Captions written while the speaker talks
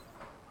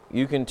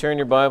You can turn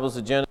your Bibles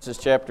to Genesis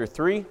chapter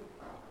 3.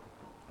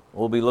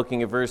 We'll be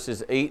looking at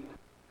verses 8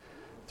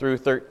 through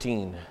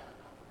 13.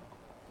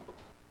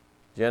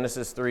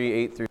 Genesis 3,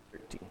 8 through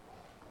 13.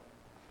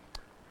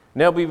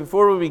 Now,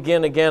 before we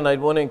begin again,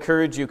 I'd want to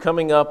encourage you,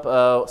 coming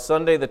up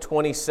Sunday the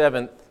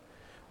 27th,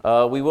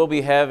 we will be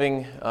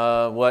having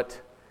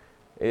what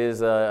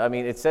is,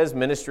 it says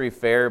ministry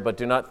fair, but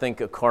do not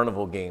think of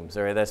carnival games,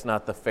 all right? That's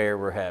not the fair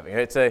we're having.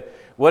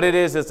 What it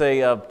is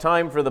a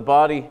time for the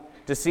body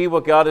to see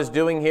what God is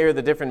doing here,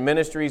 the different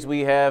ministries we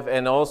have,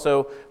 and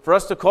also for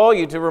us to call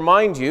you to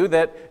remind you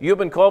that you've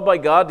been called by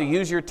God to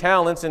use your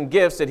talents and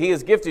gifts that He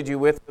has gifted you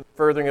with for the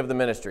furthering of the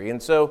ministry.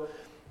 And so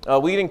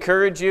we'd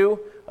encourage you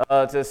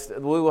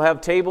we will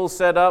have tables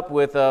set up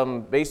with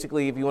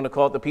basically, if you want to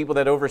call it, the people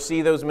that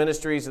oversee those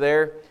ministries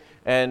there,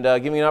 and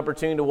give you an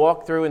opportunity to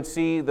walk through and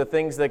see the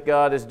things that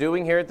God is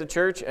doing here at the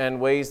church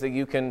and ways that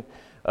you can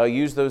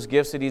use those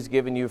gifts that He's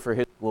given you for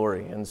His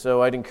glory. And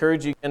so I'd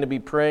encourage you again to be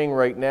praying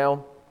right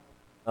now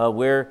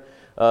where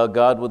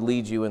God would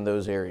lead you in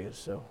those areas.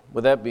 So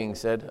with that being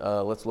said,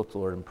 let's look to the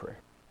Lord in prayer.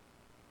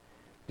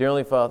 Dear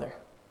Heavenly Father,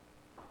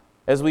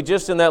 as we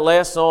just in that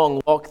last song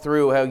walked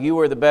through how you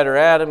are the better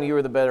Adam, you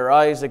are the better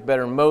Isaac,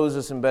 better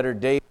Moses, and better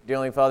David, dear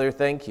Heavenly Father,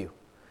 thank you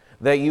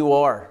that you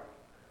are.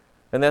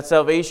 And that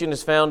salvation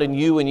is found in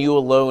you and you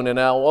alone. And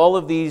now all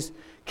of these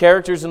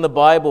characters in the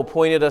Bible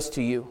pointed us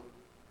to you.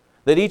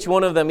 That each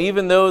one of them,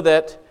 even though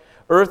that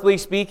earthly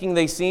speaking,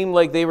 they seemed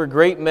like they were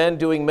great men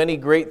doing many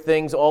great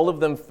things, all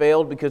of them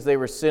failed because they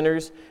were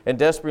sinners and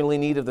desperately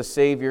in need of the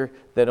Savior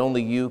that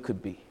only you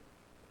could be.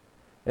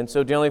 And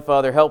so, dear Heavenly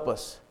Father, help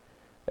us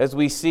as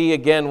we see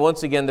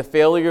once again, the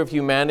failure of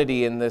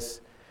humanity in this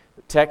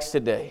text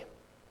today.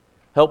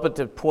 Help it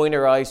to point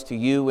our eyes to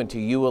you and to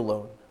you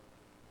alone.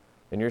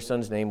 In your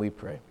Son's name we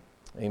pray.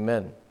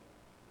 Amen.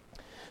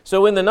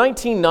 So in the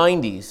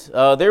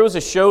 1990s, there was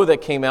a show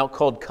that came out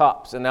called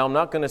Cops. And now I'm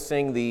not going to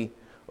sing the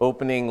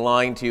opening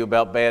line to you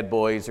about bad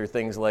boys or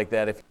things like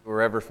that if you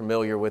were ever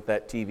familiar with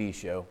that TV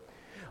show.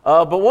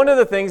 But one of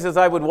the things is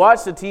I would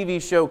watch the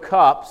TV show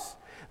Cops.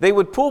 They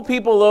would pull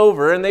people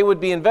over and they would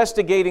be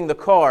investigating the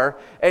car,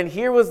 and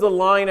here was the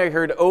line I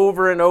heard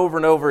over and over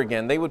and over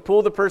again. They would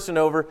pull the person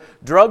over,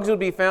 drugs would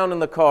be found in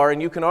the car,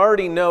 and you can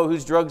already know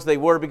whose drugs they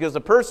were because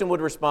the person would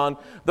respond,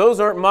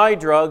 "Those aren't my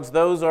drugs,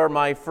 those are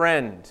my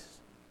friends."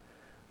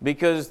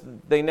 Because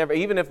they never,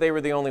 even if they were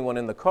the only one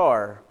in the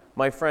car,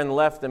 my friend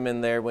left them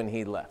in there when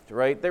he left,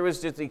 right? There was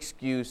just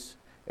excuse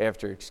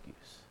after excuse.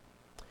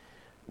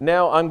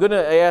 Now,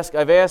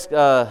 I've asked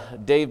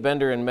Dave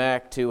Bender and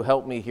Mac to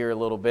help me here a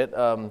little bit.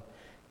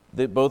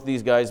 Both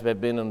these guys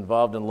have been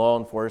involved in law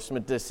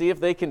enforcement to see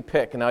if they can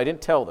pick, and I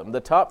didn't tell them, the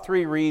top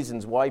 3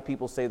 reasons why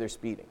people say they're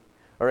speeding.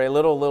 All right, a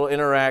little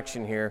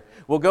interaction here.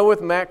 We'll go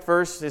with Mac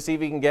first to see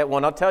if he can get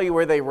one. I'll tell you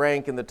where they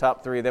rank in the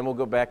top 3, then we'll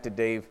go back to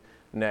Dave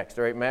next.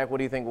 All right, Mac, what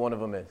do you think one of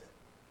them is?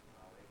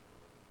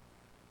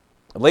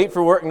 Late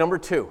for work, number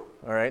 2.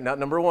 All right, not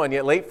number 1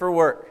 yet. Late for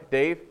work.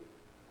 Dave?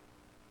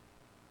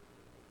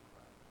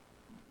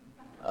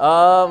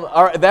 All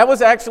right, that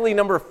was actually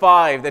number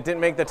 5 that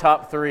didn't make the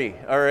top 3.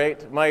 All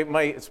right,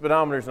 my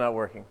speedometer's not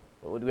working.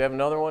 Do we have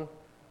another one?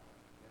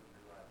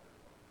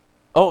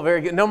 Oh, very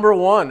good. Number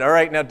 1. All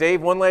right, now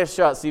Dave, one last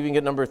shot. See if you can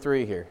get number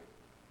 3 here.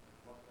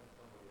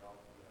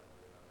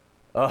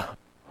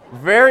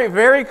 Very,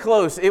 very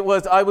close.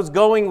 I was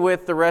going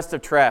with the rest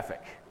of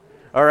traffic.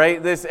 All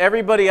right,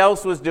 everybody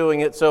else was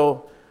doing it,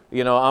 so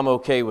I'm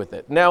okay with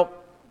it. Now,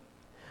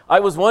 I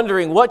was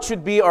wondering what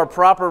should be our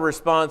proper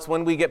response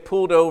when we get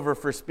pulled over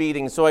for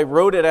speeding. So I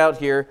wrote it out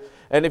here,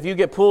 and if you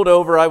get pulled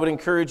over, I would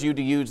encourage you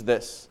to use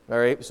this. All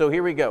right, so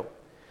here we go.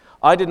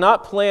 I did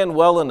not plan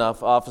well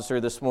enough, officer,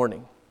 this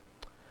morning.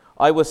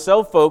 I was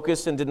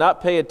self-focused and did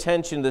not pay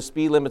attention to the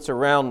speed limits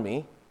around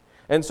me,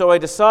 and so I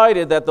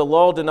decided that the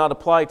law did not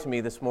apply to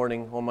me this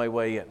morning on my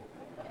way in.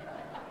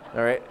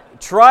 All right,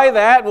 try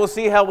that. We'll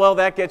see how well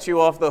that gets you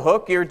off the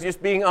hook. You're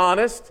just being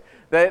honest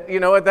that,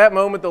 at that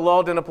moment the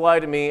law didn't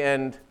apply to me,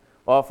 and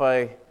off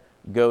I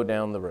go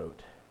down the road.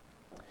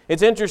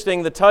 It's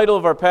interesting, the title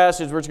of our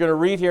passage, we're going to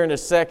read here in a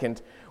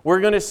second, we're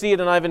going to see it,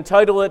 and I've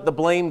entitled it The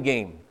Blame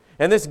Game.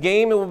 And this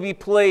game will be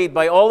played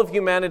by all of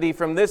humanity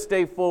from this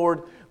day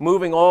forward,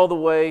 moving all the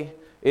way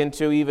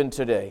into even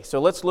today.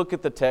 So let's look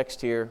at the text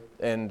here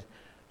and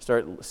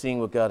start seeing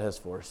what God has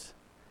for us.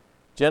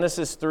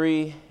 Genesis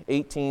 3,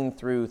 18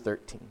 through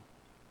 13.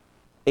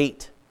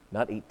 8,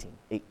 not 18,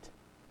 8.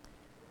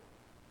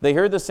 They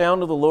heard the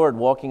sound of the Lord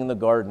walking in the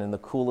garden in the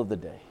cool of the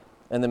day.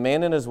 And the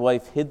man and his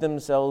wife hid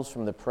themselves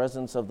from the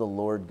presence of the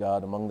Lord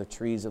God among the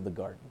trees of the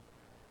garden.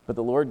 But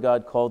the Lord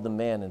God called the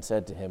man and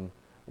said to him,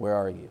 "Where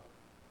are you?"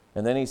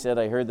 And then he said,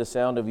 "I heard the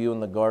sound of you in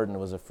the garden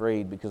and was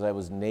afraid because I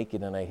was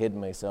naked and I hid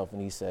myself." And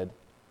he said,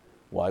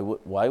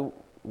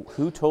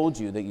 who told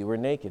you that you were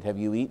naked? Have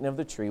you eaten of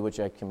the tree which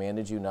I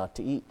commanded you not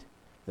to eat?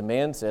 The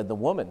man said, "The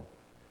woman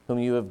whom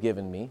you have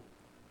given me,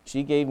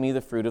 she gave me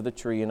the fruit of the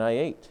tree and I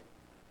ate."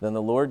 Then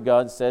the Lord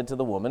God said to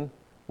the woman,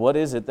 "What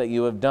is it that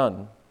you have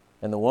done?"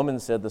 And the woman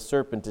said, "The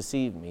serpent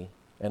deceived me,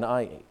 and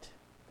I ate."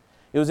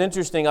 It was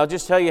interesting. I'll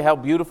just tell you how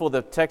beautiful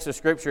the text of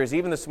Scripture is.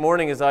 Even this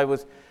morning as I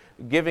was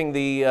giving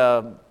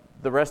the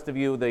rest of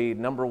you the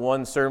number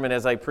one sermon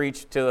as I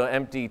preached to an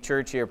empty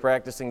church here,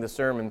 practicing the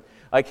sermon,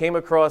 I came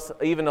across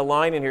even a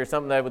line in here,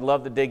 something that I would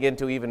love to dig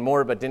into even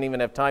more, but didn't even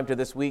have time to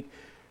this week.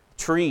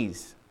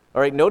 Trees.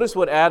 All right, notice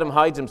what Adam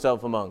hides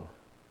himself among.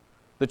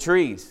 The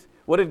trees.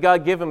 What did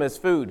God give him as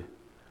food?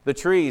 The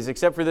trees,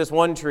 except for this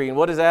one tree. And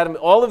what is Adam?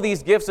 All of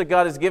these gifts that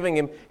God is giving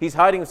him, he's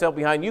hiding himself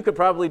behind. You could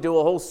probably do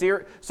a whole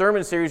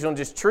sermon series on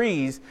just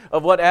trees,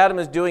 of what Adam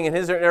is doing and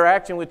his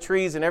interaction with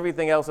trees and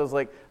everything else. I was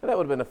like, that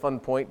would have been a fun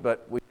point,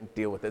 but we didn't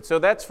deal with it. So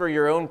that's for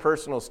your own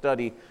personal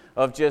study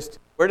of just,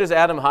 where does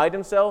Adam hide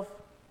himself?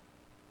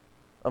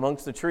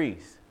 Amongst the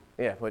trees.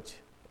 Yeah, which,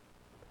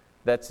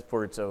 that's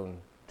for its own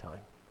time.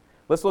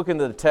 Let's look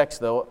into the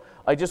text, though.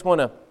 I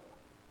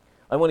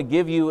want to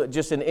give you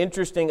just an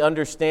interesting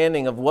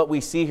understanding of what we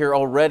see here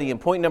already. And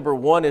point number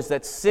one is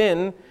that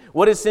sin,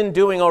 what is sin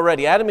doing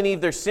already? Adam and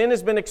Eve, their sin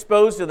has been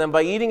exposed to them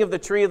by eating of the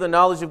tree of the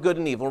knowledge of good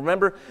and evil.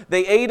 Remember,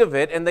 they ate of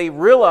it and they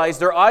realized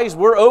their eyes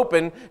were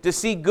open to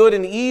see good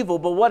and evil.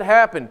 But what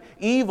happened?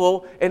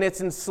 Evil and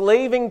its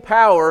enslaving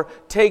power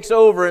takes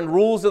over and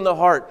rules in the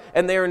heart.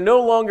 And they are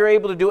no longer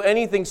able to do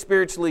anything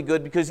spiritually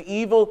good because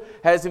evil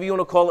has, if you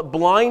want to call it,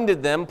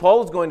 blinded them.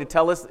 Paul is going to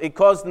tell us it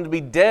caused them to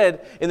be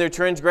dead in their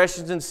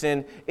transgressions and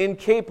sin,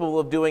 incapable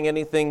of doing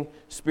anything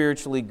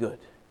spiritually good.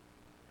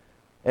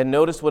 And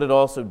notice what it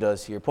also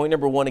does here. Point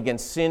number one, again,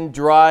 sin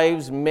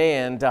drives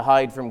man to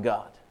hide from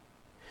God.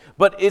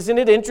 But isn't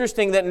it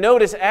interesting that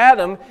notice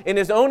Adam, in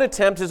his own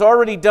attempt, has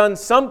already done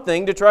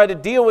something to try to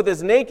deal with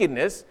his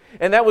nakedness,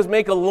 and that was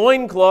make a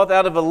loincloth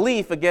out of a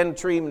leaf. Again,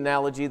 tree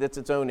analogy, that's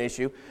its own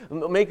issue.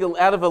 Make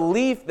out of a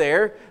leaf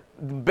there,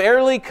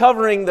 barely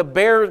covering the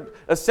bare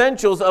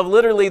essentials of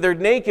literally their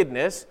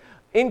nakedness,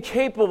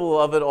 incapable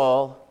of it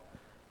all.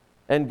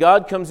 And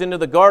God comes into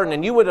the garden,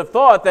 and you would have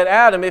thought that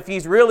Adam, if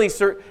he's really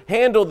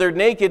handled their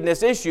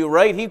nakedness issue,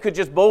 right, he could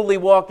just boldly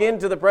walk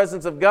into the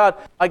presence of God.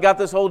 I got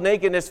this whole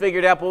nakedness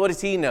figured out, but what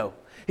does he know?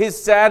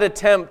 His sad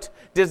attempt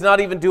does not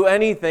even do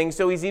anything,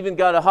 so he's even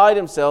got to hide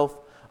himself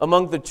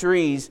among the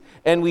trees.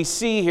 And we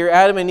see here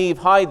Adam and Eve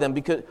hide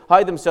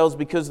themselves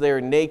because they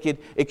are naked,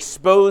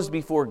 exposed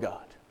before God.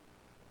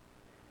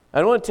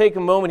 I want to take a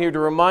moment here to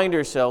remind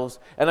ourselves,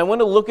 and I want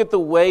to look at the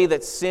way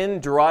that sin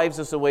drives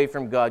us away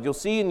from God. You'll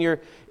see in your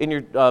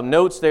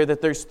notes there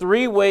that there's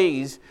three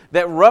ways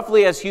that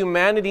roughly as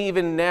humanity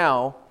even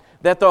now,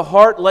 that the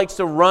heart likes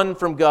to run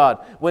from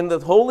God. When the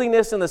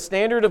holiness and the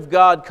standard of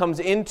God comes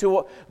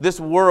into this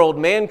world,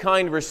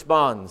 mankind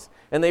responds.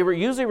 And they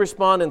usually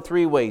respond in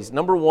three ways.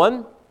 Number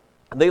one,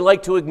 they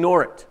like to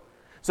ignore it.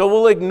 So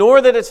we'll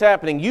ignore that it's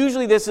happening.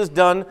 Usually this is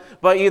done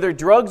by either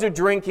drugs or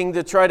drinking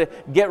to try to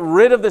get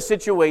rid of the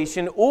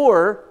situation,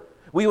 or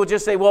we will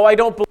just say, well, I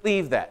don't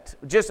believe that.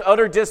 Just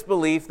utter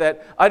disbelief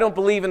that I don't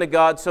believe in a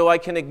God, so I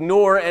can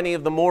ignore any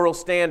of the moral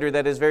standard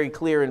that is very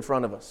clear in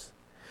front of us.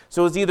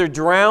 So it's either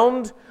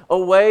drowned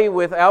away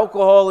with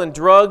alcohol and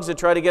drugs to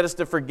try to get us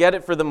to forget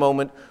it for the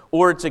moment,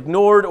 or it's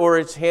ignored, or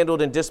it's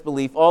handled in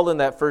disbelief, all in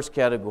that first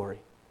category.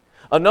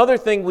 Another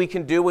thing we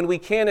can do when we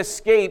can't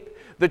escape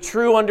the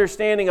true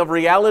understanding of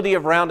reality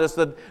around us,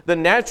 the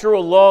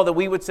natural law that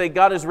we would say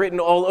God has written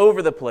all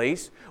over the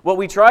place, what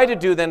we try to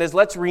do then is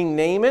let's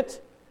rename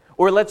it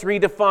or let's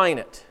redefine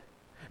it.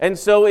 And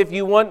so if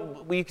you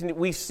want,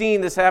 we've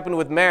seen this happen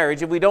with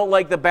marriage. If we don't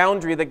like the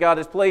boundary that God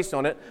has placed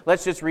on it,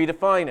 let's just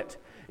redefine it.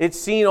 It's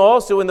seen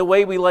also in the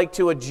way we like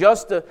to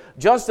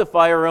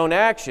justify our own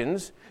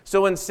actions.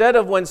 So instead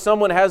of when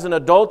someone has an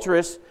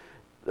adulterous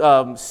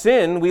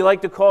sin, we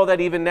like to call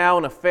that even now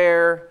an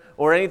affair,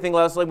 or anything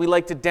else, like we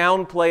like to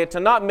downplay it, to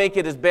not make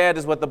it as bad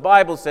as what the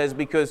Bible says,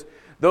 because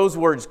those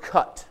words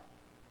cut.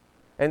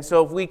 And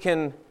so if we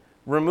can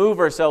remove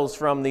ourselves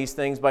from these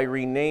things by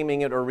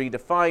renaming it or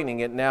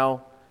redefining it,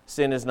 now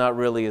sin is not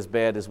really as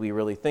bad as we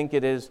really think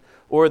it is.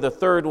 Or the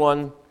third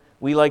one,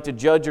 we like to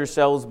judge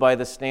ourselves by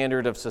the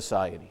standard of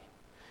society.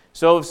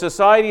 So if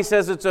society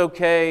says it's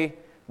okay,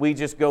 we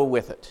just go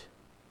with it.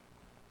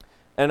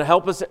 And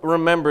help us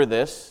remember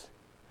this,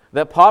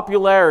 that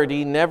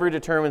popularity never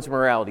determines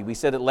morality. We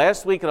said it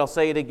last week, and I'll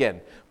say it again.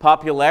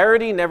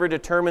 Popularity never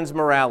determines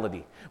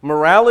morality.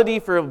 Morality,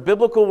 for a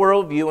biblical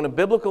worldview and a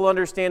biblical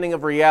understanding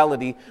of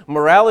reality,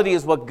 morality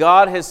is what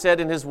God has said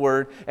in His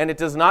Word, and it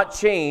does not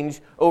change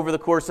over the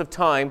course of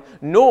time,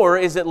 nor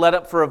is it let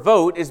up for a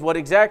vote, is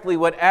exactly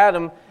what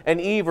Adam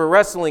and Eve are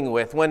wrestling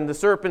with when the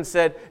serpent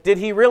said, did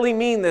he really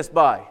mean this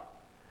by?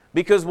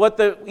 Because what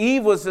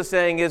Eve was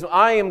saying is,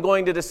 I am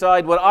going to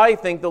decide what I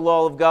think the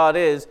law of God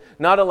is,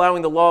 not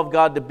allowing the law of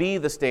God to be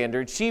the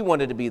standard. She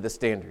wanted to be the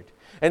standard.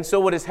 And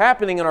so what is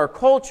happening in our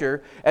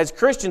culture, as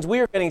Christians, we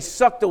are getting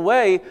sucked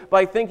away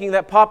by thinking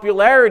that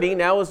popularity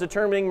now is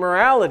determining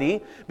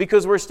morality,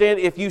 because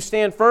if you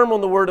stand firm on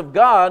the Word of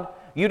God,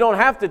 you don't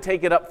have to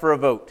take it up for a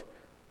vote.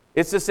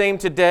 It's the same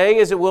today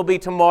as it will be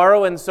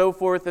tomorrow, and so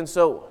forth and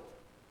so on.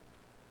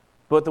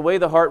 But the way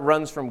the heart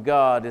runs from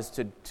God is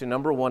to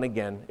number one,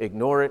 again,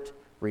 ignore it,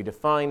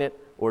 redefine it,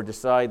 or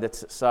decide that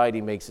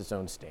society makes its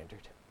own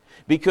standard.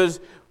 Because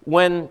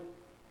when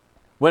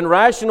When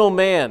rational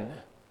man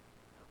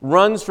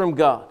runs from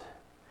God,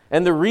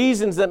 and the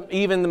reasons that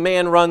even the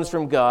man runs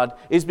from God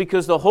is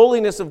because the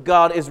holiness of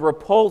God is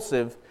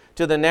repulsive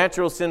to the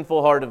natural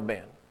sinful heart of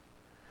man.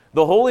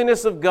 The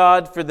holiness of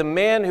God for the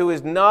man who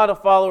is not a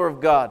follower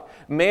of God,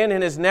 man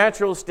in his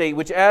natural state,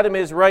 which Adam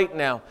is right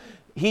now,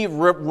 he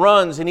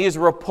runs and he is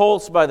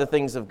repulsed by the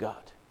things of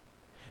God.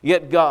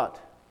 Yet God,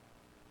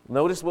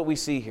 notice what we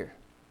see here.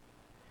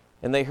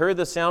 And they heard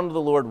the sound of the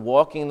Lord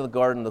walking in the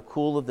garden in the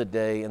cool of the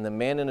day, and the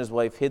man and his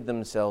wife hid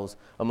themselves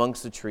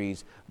amongst the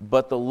trees.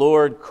 But the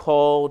Lord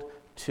called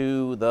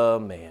to the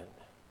man.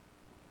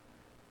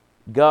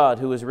 God,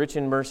 who is rich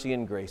in mercy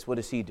and grace, what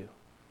does He do?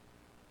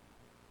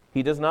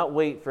 He does not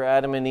wait for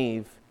Adam and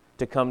Eve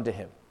to come to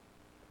Him.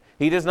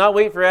 He does not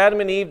wait for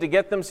Adam and Eve to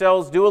get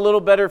themselves, do a little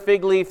better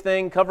fig leaf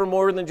thing, cover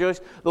more than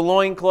just the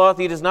loincloth.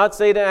 He does not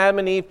say to Adam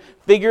and Eve,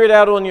 figure it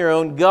out on your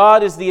own.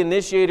 God is the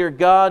initiator.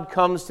 God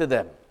comes to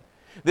them.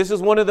 This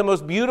is one of the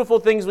most beautiful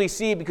things we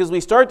see because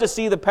we start to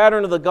see the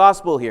pattern of the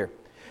gospel here.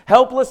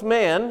 Helpless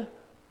man,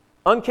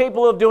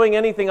 incapable of doing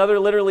anything other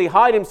than literally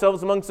hide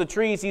himself amongst the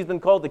trees he's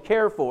been called to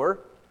care for.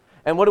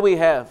 And what do we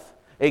have?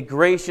 A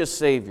gracious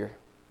Savior.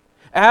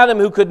 Adam,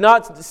 who could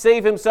not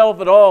save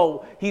himself at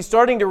all, he's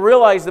starting to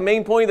realize the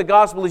main point of the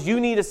gospel is you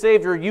need a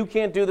Savior. You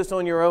can't do this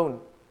on your own.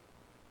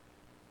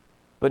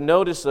 But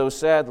notice, though,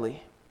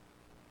 sadly,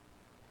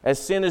 as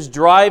sin is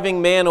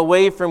driving man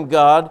away from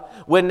God,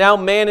 when now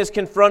man is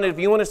confronted, if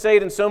you want to say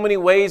it in so many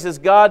ways, as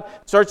God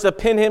starts to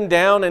pin him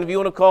down, and if you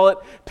want to call it,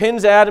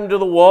 pins Adam to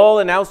the wall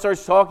and now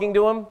starts talking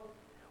to him,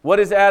 what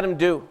does Adam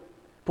do?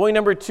 Point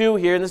number 2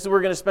 here, and this is what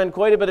we're going to spend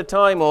quite a bit of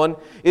time on,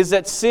 is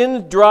that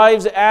sin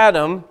drives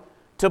Adam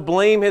to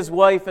blame his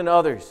wife and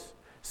others.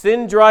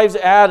 Sin drives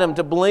Adam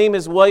to blame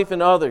his wife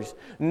and others.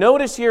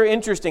 Notice here,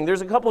 interesting,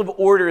 there's a couple of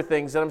order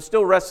things that I'm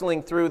still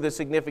wrestling through the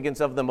significance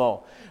of them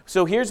all.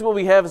 So here's what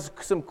we have, is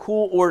some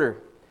cool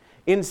order.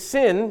 In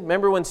sin,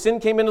 remember when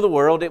sin came into the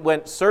world, it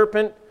went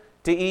serpent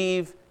to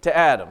Eve to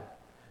Adam.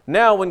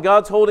 Now when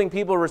God's holding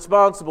people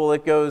responsible,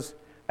 it goes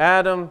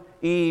Adam,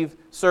 Eve,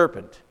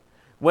 serpent.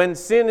 When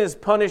sin is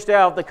punished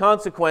out, the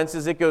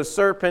consequences, it goes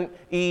serpent,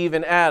 Eve,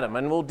 and Adam.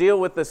 And we'll deal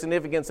with the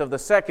significance of the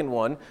second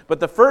one. But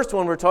the first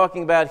one we're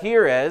talking about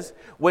here is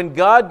when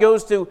God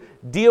goes to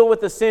deal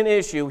with the sin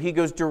issue, He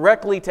goes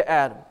directly to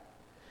Adam.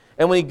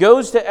 And when He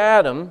goes to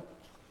Adam,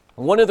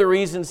 one of the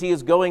reasons He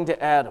is going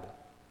to Adam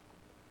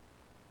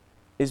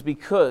is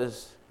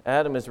because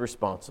Adam is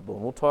responsible.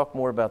 And we'll talk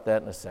more about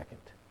that in a second.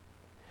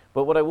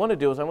 But what I want to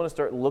do is I want to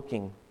start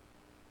looking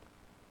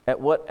at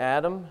what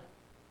Adam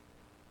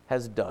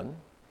has done,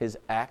 his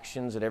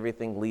actions and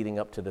everything leading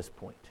up to this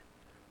point.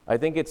 I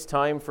think it's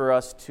time for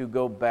us to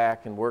go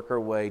back and work our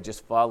way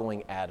just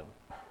following Adam.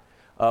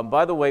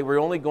 By the way,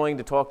 we're only going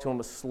to talk to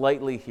him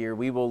slightly here.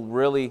 We will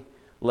really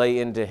lay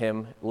into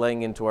him,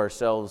 laying into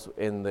ourselves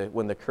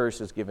when the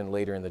curse is given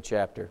later in the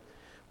chapter.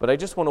 But I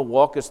just want to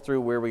walk us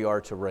through where we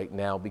are to right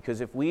now, because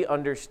if we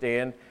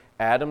understand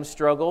Adam's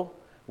struggle,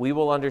 we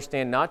will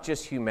understand not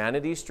just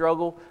humanity's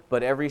struggle,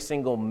 but every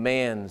single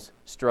man's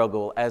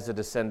struggle as a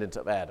descendant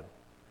of Adam.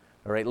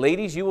 All right,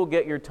 ladies, you will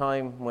get your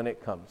time when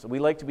it comes. We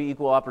like to be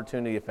equal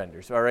opportunity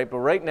offenders, all right? But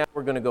right now,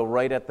 we're going to go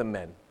right at the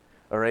men,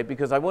 all right?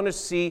 Because I want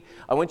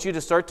you to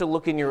start to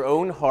look in your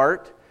own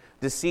heart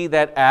to see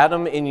that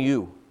Adam in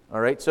you, all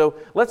right? So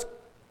let's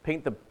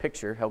paint the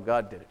picture how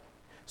God did it.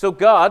 So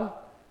God,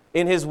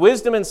 in His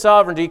wisdom and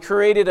sovereignty,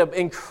 created an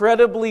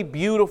incredibly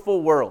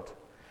beautiful world.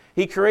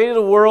 He created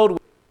a world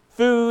with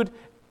food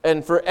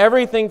and for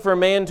everything for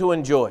man to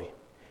enjoy.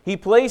 He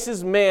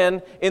places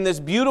man in this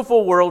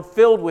beautiful world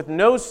filled with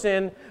no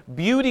sin,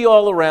 beauty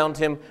all around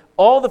him,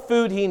 all the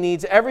food he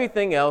needs,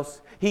 everything else.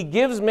 He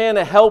gives man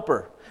a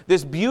helper,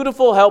 this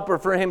beautiful helper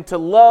for him to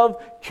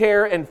love,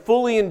 care, and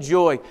fully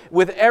enjoy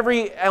with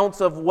every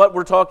ounce of what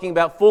we're talking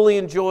about, fully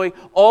enjoy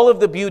all of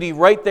the beauty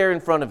right there in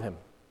front of him.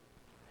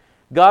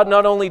 God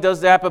not only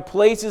does that, but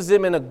places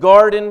them in a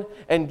garden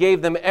and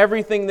gave them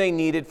everything they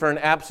needed for an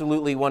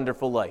absolutely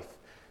wonderful life.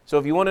 So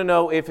if you want to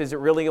know is it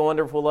really a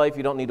wonderful life,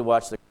 you don't need to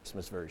watch the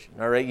Christmas version.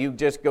 All right, you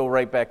just go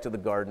right back to the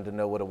garden to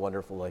know what a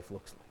wonderful life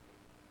looks like.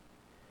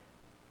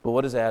 But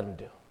what does Adam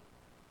do?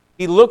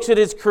 He looks at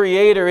his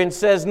Creator and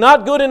says,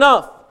 not good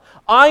enough.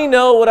 I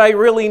know what I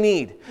really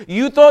need.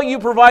 You thought you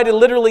provided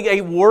literally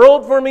a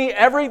world for me,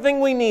 everything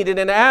we needed.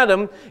 And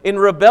Adam, in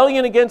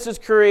rebellion against his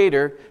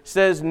Creator,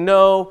 says,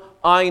 no,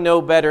 I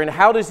know better. And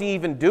how does he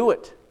even do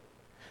it?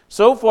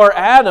 So far,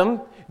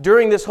 Adam,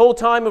 during this whole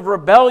time of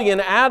rebellion,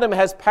 Adam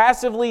has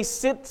passively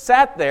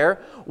sat there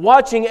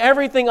watching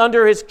everything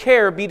under his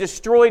care be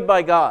destroyed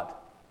by God.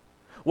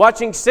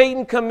 Watching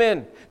Satan come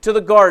in to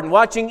the garden,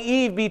 watching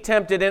Eve be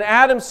tempted, and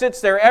Adam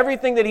sits there,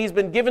 everything that he's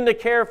been given to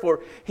care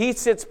for, he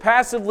sits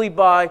passively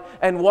by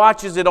and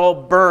watches it all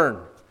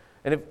burn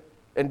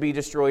and be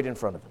destroyed in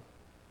front of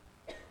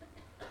him.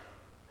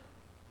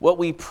 What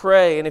we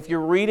pray, and if you're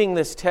reading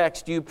this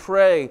text, you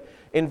pray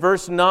in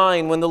verse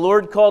 9, when the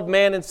Lord called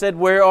man and said,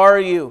 where are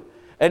you?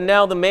 And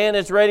now the man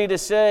is ready to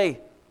say,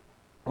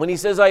 When he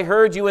says, I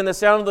heard you in the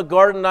sound of the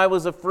garden, and I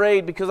was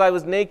afraid because I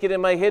was naked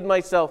and I hid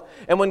myself.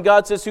 And when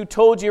God says, who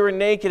told you were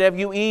naked? Have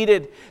you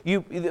eaten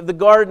the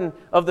garden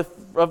of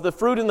the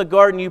fruit in the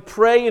garden? You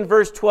pray in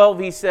verse 12,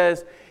 he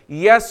says,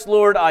 yes,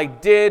 Lord, I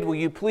did. Will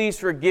you please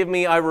forgive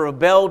me? I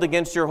rebelled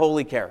against your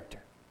holy character.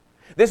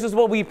 This is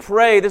what we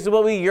pray. This is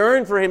what we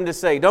yearn for him to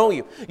say, don't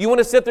you? You want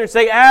to sit there and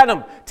say,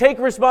 Adam, take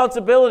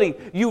responsibility.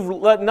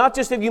 Not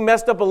just have you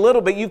messed up a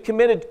little bit, you've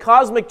committed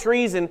cosmic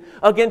treason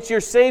against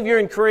your Savior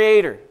and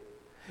Creator.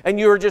 And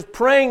you were just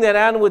praying that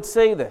Adam would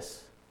say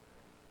this.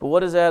 But what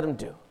does Adam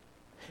do?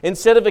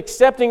 Instead of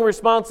accepting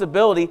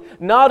responsibility,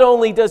 not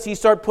only does he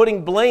start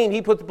putting blame,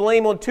 he puts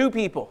blame on two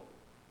people.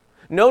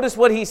 Notice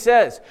what he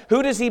says.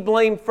 Who does he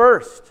blame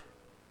first?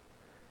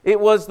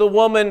 It was the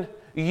woman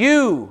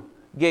you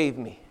gave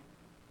me.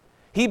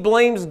 He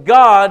blames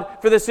God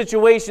for the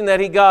situation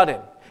that he got in.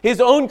 His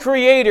own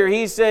Creator,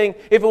 he's saying,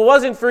 if it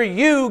wasn't for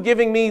you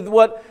giving me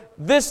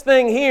this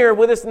thing here,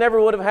 this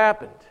never would have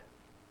happened.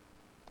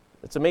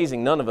 It's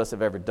amazing. None of us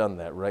have ever done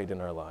that, right,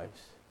 in our lives.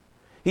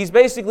 He's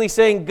basically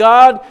saying,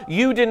 God,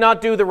 you did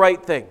not do the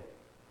right thing.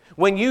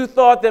 When you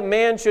thought that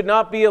man should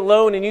not be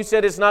alone and you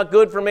said it's not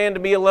good for man to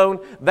be alone,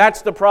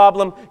 that's the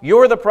problem.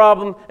 You're the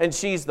problem and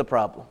she's the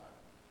problem.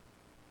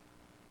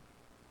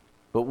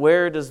 But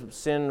where does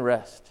sin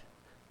rest?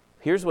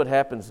 Here's what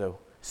happens, though.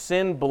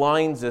 Sin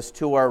blinds us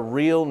to our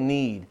real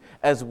need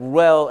as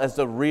well as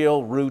the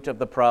real root of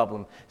the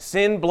problem.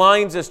 Sin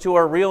blinds us to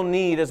our real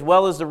need as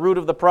well as the root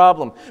of the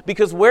problem.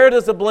 Because where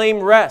does the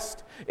blame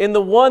rest? In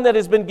the one that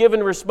has been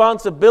given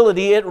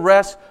responsibility, it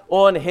rests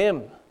on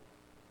him.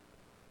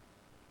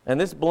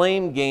 And this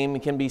blame game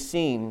can be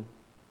seen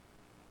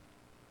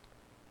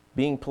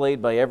being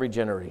played by every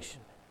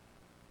generation.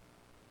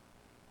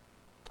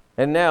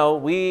 And now,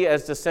 we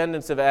as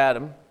descendants of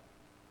Adam,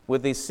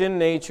 with the sin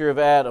nature of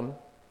Adam,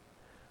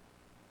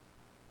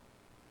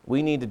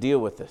 we need to deal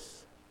with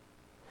this.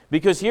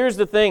 Because here's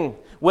the thing.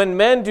 When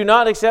men do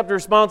not accept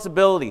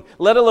responsibility,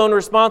 let alone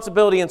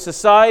responsibility in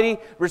society,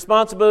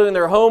 responsibility in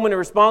their home, and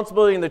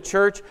responsibility in the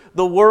church,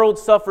 the world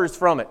suffers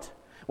from it.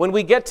 When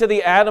we get to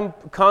the Adam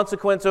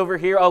consequence over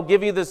here, I'll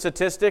give you the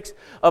statistics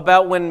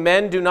about when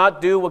men do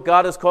not do what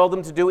God has called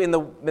them to do in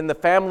the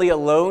family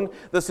alone.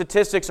 The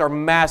statistics are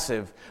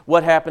massive.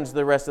 What happens to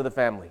the rest of the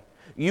family?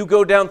 You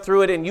go down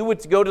through it and you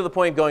would go to the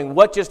point going,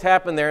 what just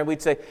happened there? And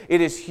we'd say, it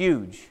is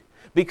huge.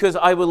 Because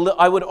I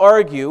would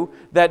argue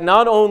that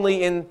not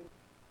only in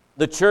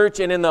the church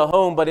and in the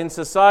home, but in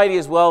society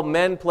as well,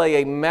 men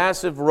play a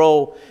massive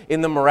role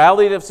in the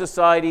morality of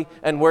society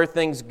and where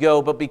things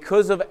go. But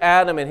because of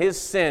Adam and his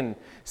sin,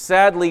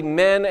 sadly,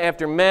 men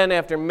after men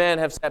after men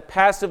have sat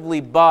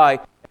passively by,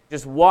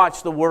 just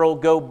watch the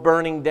world go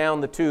burning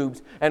down the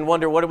tubes and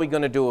wonder, what are we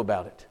going to do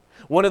about it?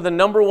 One of the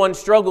number one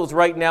struggles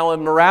right now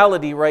in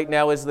morality right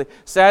now is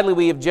sadly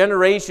we have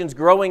generations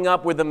growing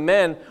up where the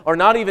men are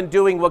not even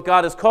doing what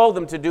God has called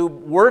them to do,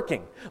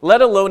 working,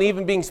 let alone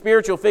even being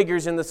spiritual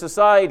figures in the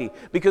society.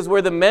 Because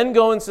where the men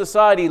go in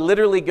society,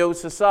 literally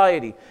goes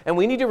society. And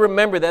we need to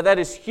remember that that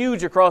is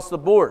huge across the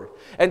board.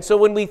 And so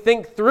when we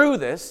think through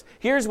this,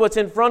 here's what's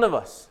in front of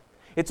us.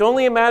 It's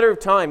only a matter of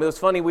time. It was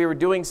funny, we were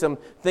doing some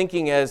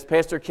thinking as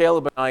Pastor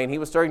Caleb and I, and he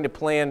was starting to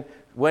plan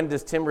when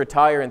does Tim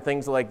retire and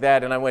things like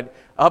that. And I went,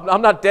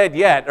 I'm not dead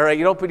yet, all right?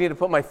 You don't need to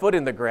put my foot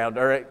in the ground,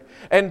 all right?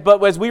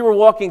 But as we were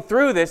walking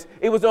through this,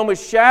 it was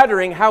almost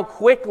shattering how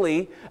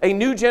quickly a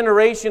new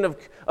generation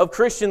of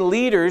Christian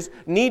leaders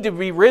need to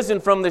be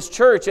risen from this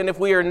church. And if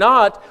we are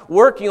not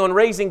working on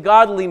raising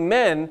godly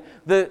men,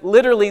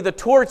 literally the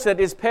torch that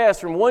is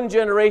passed from one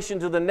generation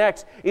to the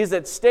next is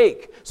at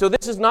stake. So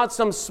this is not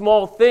some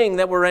small thing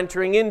that we're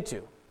entering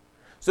into.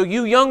 So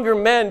you younger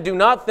men, do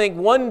not think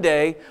one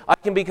day I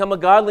can become a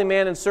godly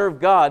man and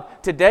serve God.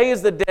 Today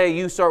is the day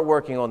you start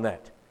working on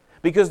that.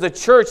 Because the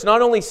church,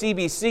 not only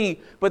CBC,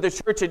 but the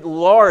church at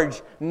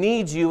large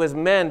needs you as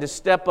men to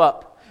step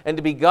up and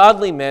to be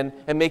godly men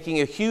and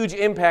making a huge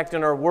impact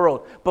in our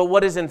world. But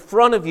what is in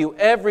front of you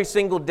every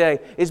single day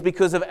is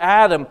because of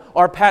Adam,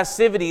 our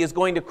passivity is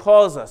going to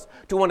cause us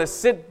to want to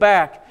sit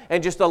back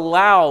and just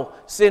allow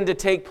sin to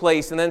take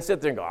place and then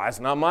sit there and go, that's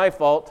not my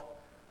fault.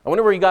 I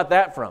wonder where you got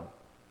that from.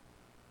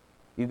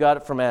 You got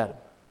it from Adam.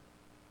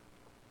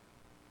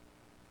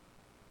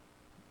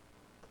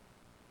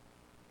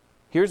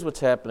 Here's what's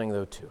happening,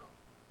 though, too.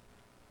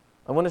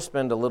 I want to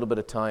spend a little bit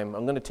of time.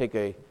 I'm going to take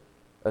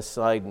a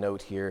side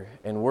note here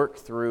and work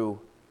through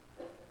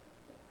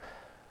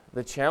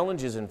the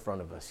challenges in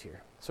front of us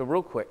here. So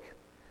real quick.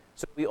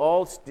 So we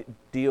all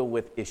deal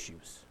with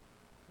issues.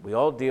 We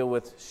all deal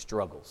with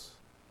struggles.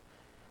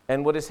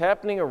 And what is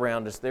happening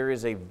around us, there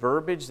is a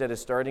verbiage that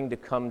is starting to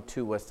come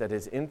to us that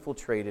has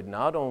infiltrated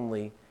not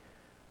only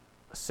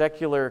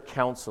secular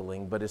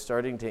counseling, but is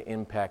starting to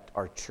impact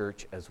our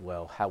church as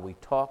well. How we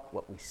talk,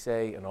 what we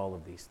say, and all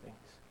of these things.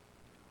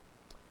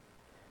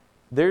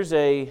 There's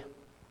a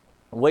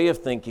way of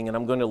thinking, and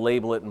I'm going to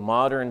label it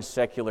modern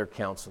secular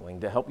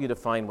counseling to help you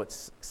define what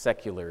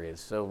secular is.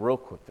 So real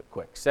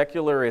quick.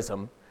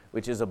 Secularism,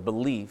 which is a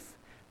belief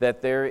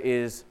that there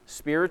is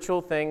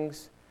spiritual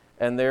things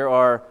and there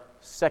are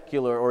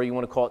secular, or you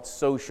want to call it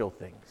social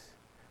things.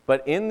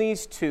 But in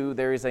these two,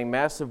 there is a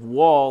massive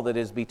wall that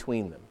is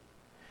between them.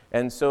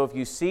 And so if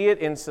you see it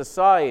in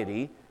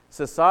society,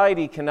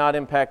 society cannot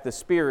impact the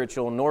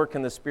spiritual, nor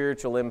can the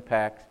spiritual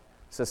impact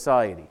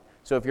society.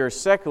 So if you're a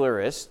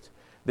secularist,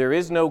 there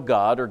is no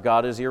God, or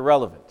God is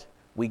irrelevant.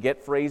 We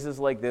get phrases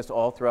like this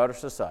all throughout our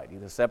society,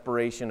 the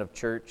separation of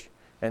church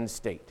and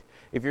state.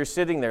 If you're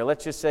sitting there,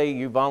 let's just say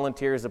you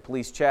volunteer as a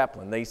police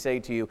chaplain. They say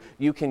to you,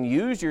 you can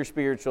use your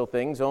spiritual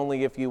things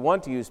only if you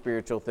want to use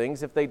spiritual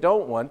things. If they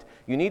don't want,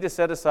 you need to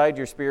set aside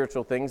your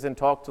spiritual things and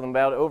talk to them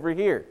about it over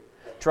here.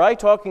 Try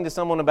talking to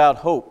someone about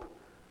hope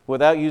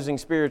without using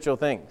spiritual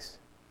things.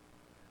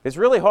 It's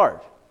really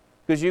hard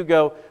because you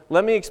go,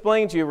 let me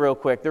explain to you real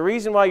quick. The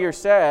reason why you're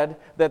sad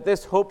that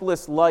this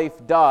hopeless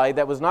life died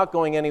that was not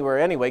going anywhere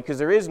anyway, because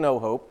there is no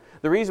hope,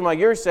 the reason why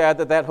you're sad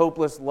that that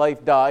hopeless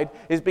life died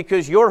is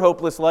because your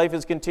hopeless life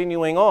is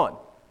continuing on.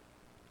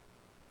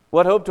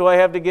 What hope do I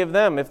have to give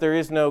them if there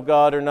is no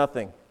God or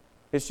nothing?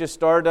 It's just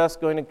stardust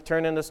going to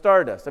turn into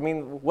stardust. I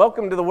mean,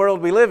 welcome to the world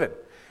we live in.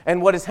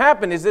 And what has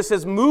happened is this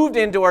has moved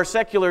into our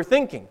secular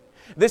thinking.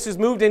 This has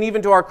moved in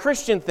even to our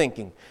Christian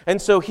thinking.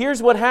 And so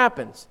here's what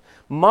happens.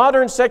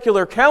 Modern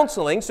secular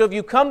counseling, so if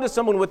you come to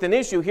someone with an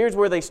issue, here's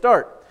where they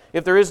start.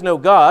 If there is no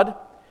God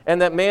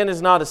and that man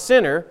is not a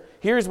sinner,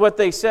 here's what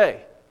they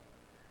say.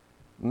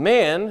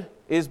 Man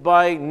is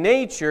by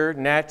nature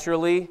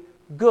naturally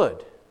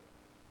good.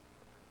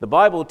 The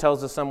Bible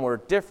tells us somewhere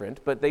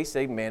different, but they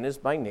say man is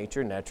by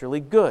nature naturally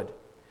good.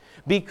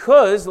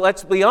 Because,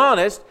 let's be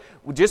honest,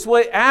 just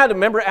what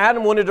remember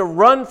Adam wanted to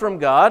run from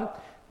God.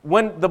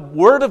 When the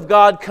Word of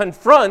God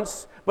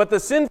confronts, but the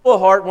sinful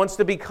heart wants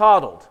to be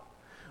coddled.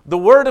 The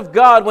Word of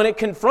God, when it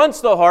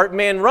confronts the heart,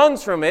 man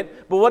runs from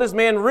it, but what does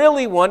man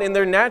really want in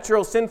their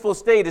natural sinful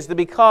state is to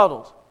be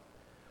coddled.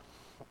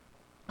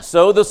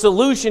 So the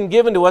solution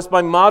given to us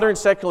by modern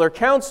secular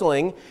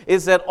counseling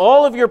is that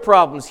all of your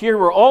problems, here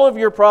where all of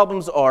your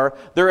problems are,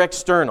 they're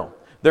external.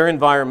 They're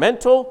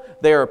environmental,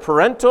 they're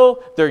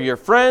parental, they're your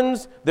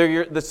friends,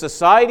 the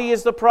society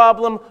is the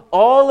problem.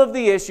 All of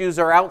the issues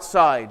are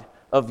outside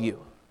of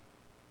you.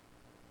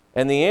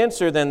 And the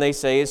answer then, they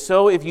say, is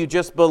so if you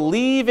just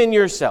believe in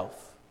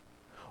yourself,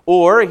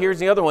 or here's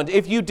the other one,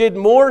 if you did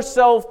more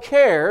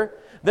self-care,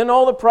 then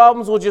all the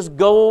problems will just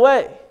go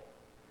away.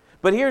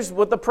 But here's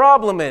what the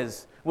problem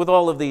is with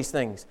all of these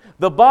things.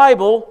 The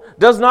Bible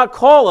does not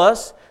call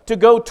us to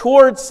go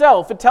towards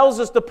self. It tells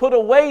us to put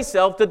away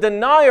self, to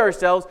deny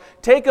ourselves,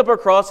 take up our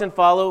cross and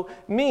follow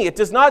me. It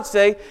does not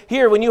say,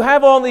 here, when you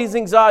have all these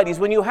anxieties,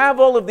 when you have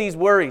all of these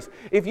worries,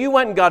 if you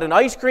went and got an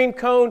ice cream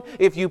cone,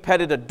 if you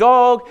petted a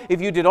dog,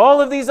 if you did all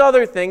of these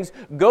other things,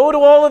 go to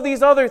all of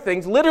these other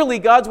things. Literally,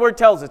 God's Word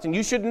tells us, and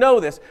you should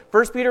know this,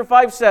 1 Peter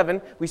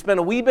 5:7, we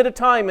spent a wee bit of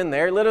time in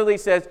there, literally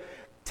says,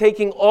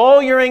 taking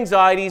all your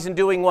anxieties and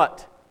doing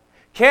what?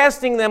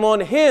 Casting them on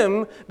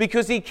Him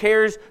because He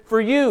cares for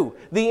you.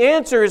 The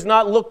answer is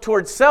not look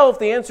towards self,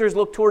 the answer is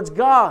look towards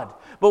God.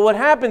 But what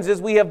happens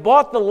is we have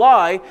bought the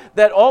lie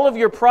that all of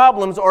your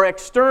problems are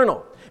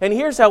external. And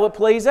here's how it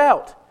plays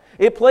out.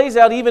 It plays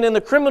out even in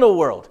the criminal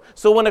world.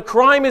 So when a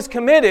crime is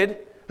committed,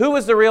 who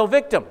is the real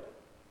victim?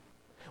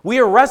 We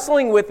are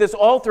wrestling with this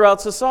all throughout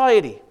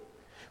society.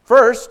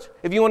 First,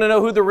 if you want to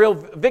know who the real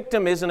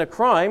victim is in a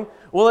crime,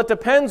 well, it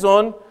depends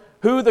on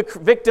who the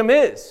victim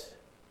is.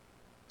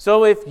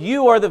 So if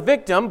you are the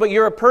victim, but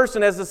you're a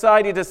person as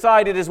society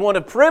decided is one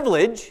of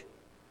privilege,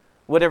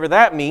 whatever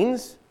that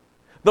means,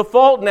 the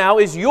fault now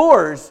is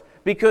yours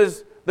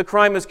because the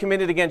crime was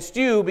committed against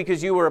you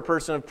because you were a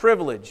person of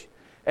privilege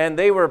and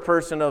they were a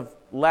person of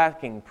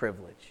lacking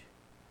privilege.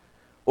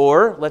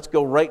 Or, let's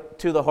go right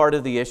to the heart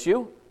of the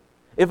issue.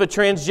 If a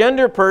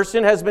transgender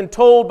person has been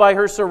told by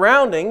her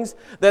surroundings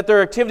that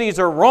their activities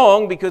are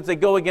wrong because they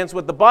go against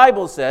what the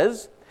Bible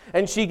says,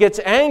 and she gets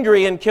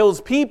angry and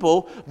kills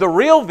people, the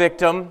real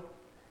victim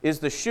is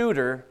the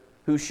shooter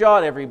who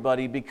shot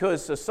everybody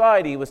because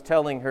society was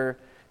telling her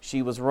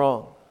she was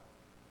wrong.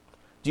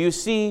 Do you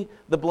see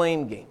the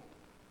blame game?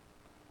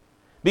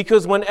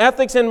 Because when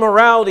ethics and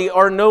morality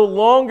are no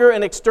longer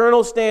an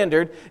external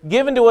standard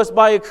given to us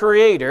by a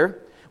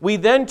creator, we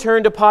then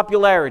turn to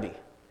popularity.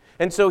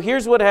 And so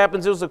here's what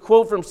happens. It was a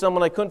quote from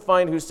someone, I couldn't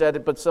find who said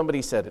it, but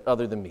somebody said it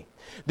other than me.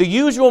 The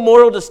usual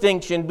moral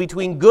distinction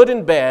between good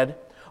and bad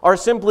are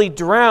simply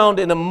drowned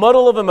in a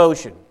muddle of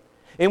emotion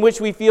in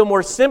which we feel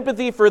more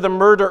sympathy for the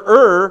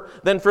murderer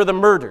than for the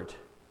murdered,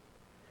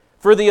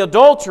 for the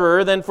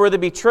adulterer than for the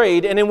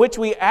betrayed, and in which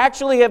we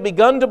actually have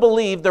begun to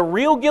believe the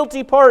real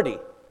guilty party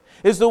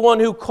is the one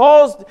who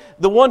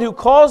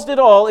caused it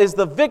all is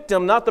the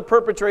victim, not the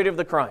perpetrator of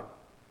the crime.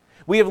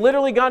 We have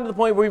literally gotten to the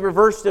point where we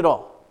reversed it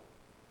all.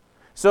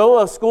 So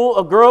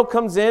a girl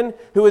comes in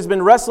who has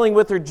been wrestling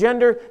with her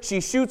gender.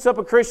 She shoots up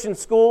a Christian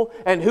school.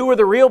 And who are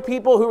the real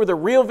people? Who are the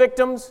real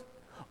victims?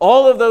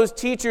 All of those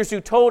teachers who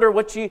told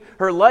her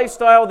her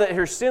lifestyle, that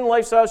her sin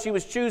lifestyle she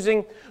was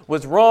choosing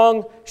was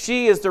wrong.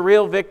 She is the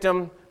real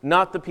victim,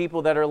 not the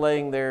people that are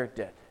laying there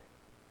dead.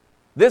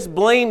 This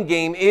blame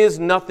game is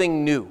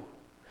nothing new.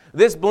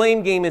 This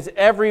blame game is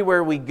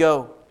everywhere we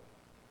go.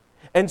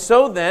 And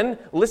so then,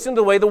 listen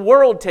to the way the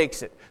world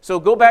takes it. So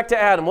go back to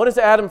Adam. What does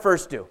Adam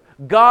first do?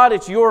 God,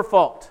 it's your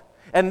fault.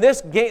 And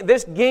this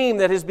game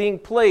that is being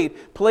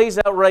played plays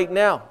out right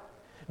now.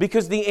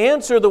 Because the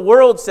answer the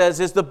world says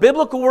is the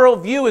biblical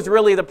worldview is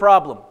really the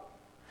problem.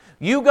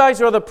 You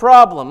guys are the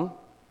problem,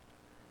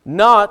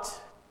 not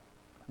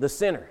the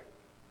sinner.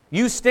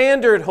 You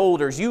standard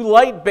holders, you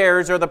light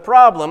bearers are the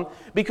problem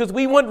because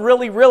we wouldn't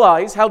really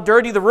realize how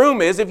dirty the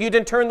room is if you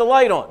didn't turn the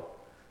light on.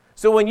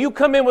 So when you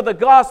come in with the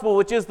gospel,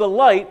 which is the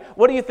light,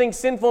 what do you think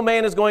sinful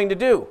man is going to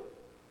do?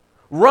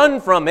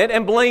 Run from it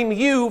and blame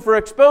you for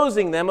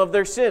exposing them of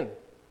their sin.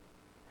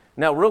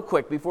 Now, real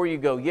quick, before you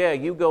go, yeah,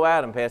 you go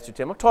at him, Pastor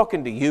Tim. I'm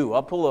talking to you.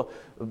 I'll pull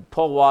a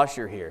Paul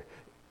Washer here.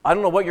 I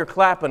don't know what you're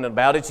clapping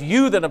about. It's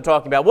you that I'm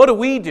talking about. What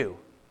do?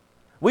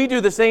 We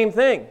do the same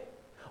thing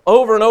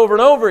over and over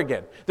and over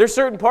again. There's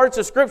certain parts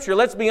of Scripture,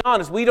 let's be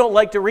honest, we don't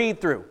like to read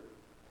through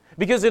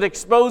because it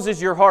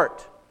exposes your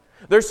heart.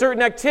 There's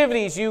certain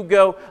activities you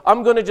go,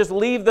 I'm going to just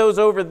leave those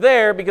over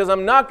there because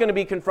I'm not going to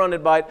be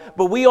confronted by it,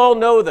 but we all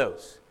know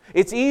those.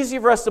 It's easy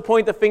for us to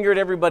point the finger at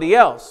everybody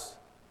else.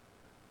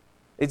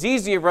 It's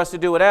easier for us to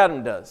do what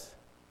Adam does.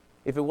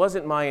 If it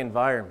wasn't my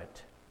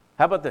environment.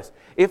 How about this?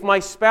 If my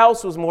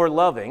spouse was more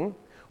loving,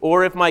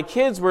 or if my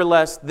kids were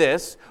less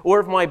this, or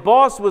if my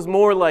boss was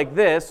more like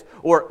this,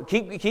 or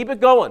keep it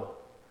going.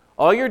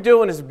 All you're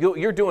doing is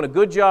you're doing a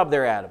good job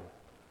there, Adam.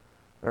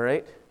 All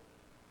right?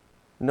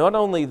 Not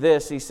only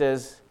this, he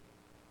says,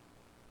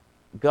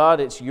 God,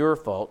 it's your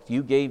fault.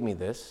 You gave me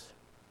this.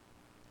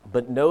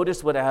 But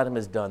notice what Adam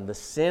has done. The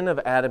sin of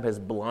Adam has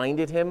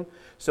blinded him.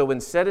 So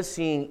instead of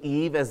seeing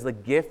Eve as the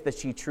gift that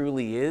she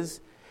truly is,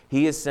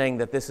 he is saying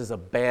that this is a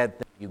bad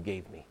thing you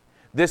gave me.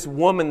 This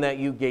woman that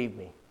you gave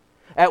me.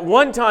 At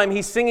one time,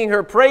 he's singing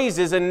her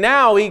praises, and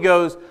now he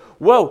goes,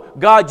 whoa,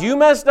 God, you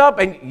messed up,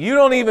 and you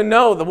don't even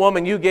know the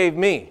woman you gave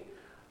me.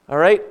 All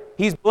right?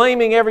 He's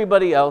blaming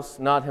everybody else,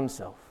 not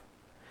himself.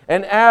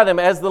 And Adam,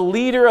 as the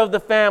leader of the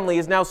family,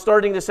 is now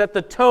starting to set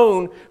the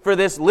tone for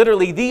this,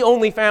 literally the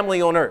only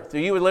family on earth. So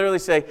you would literally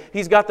say,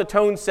 he's got the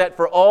tone set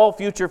for all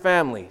future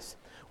families.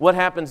 What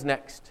happens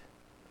next?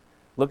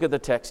 Look at the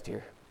text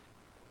here.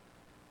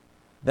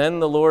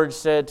 Then the Lord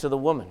said to the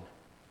woman,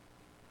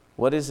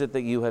 what is it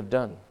that you have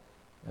done?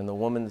 And the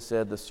woman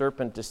said, the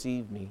serpent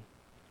deceived me,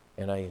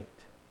 and I ate.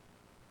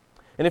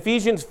 In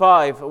Ephesians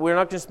 5, we're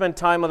not going to spend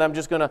time on that. I'm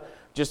just going to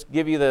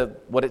give you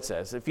what it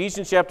says.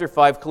 Ephesians chapter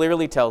 5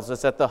 clearly tells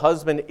us that the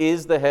husband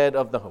is the head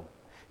of the home.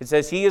 It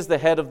says he is the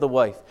head of the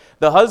wife.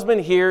 The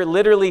husband here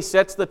literally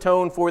sets the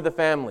tone for the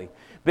family.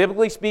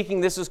 Biblically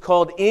speaking, this is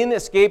called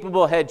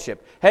inescapable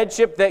headship.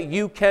 Headship that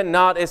you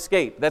cannot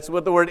escape. That's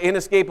what the word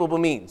inescapable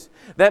means.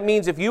 That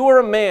means if you are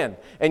a man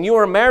and you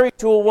are married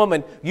to a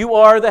woman, you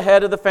are the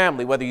head of the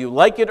family, whether you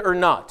like it or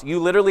not. You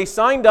literally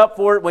signed up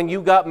for it when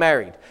you got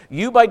married.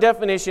 You, by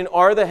definition,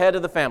 are the head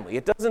of the family.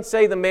 It doesn't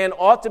say the man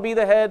ought to be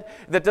the head.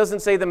 That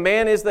doesn't say the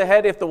man is the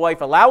head if the wife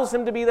allows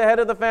him to be the head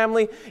of the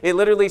family. It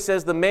literally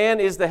says the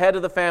man is the head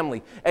of the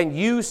family, and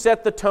you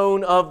set the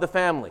tone of the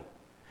family.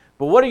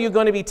 But what are you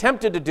going to be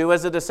tempted to do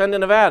as a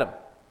descendant of Adam?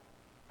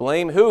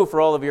 Blame who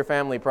for all of your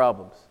family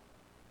problems?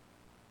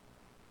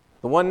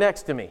 The one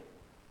next to me.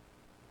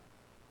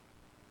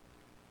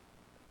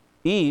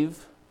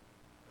 Eve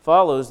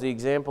follows the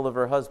example of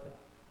her husband.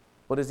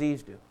 What does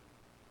Eve do?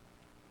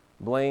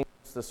 Blames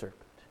the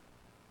serpent.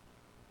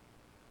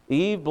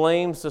 Eve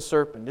blames the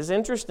serpent. It's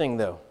interesting,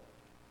 though.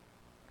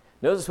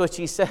 Notice what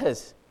she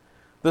says.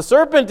 The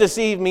serpent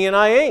deceived me and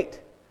I ate.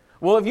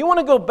 Well, if you want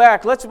to go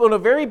back, let's on a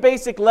very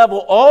basic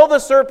level, all the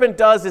serpent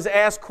does is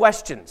ask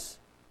questions.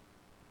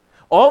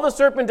 All the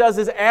serpent does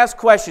is ask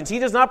questions. He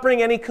does not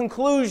bring any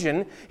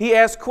conclusion. He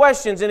asks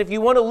questions. And if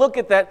you want to look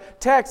at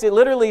that text, it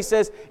literally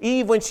says,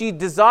 Eve, when she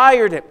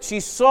desired it, she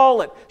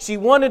saw it, she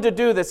wanted to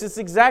do this. It's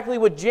exactly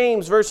what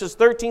James verses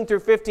 13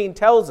 through 15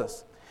 tells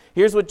us.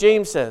 Here's what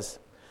James says.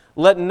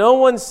 Let no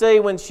one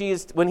say when he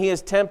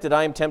is tempted,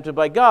 I am tempted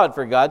by God,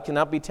 for God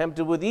cannot be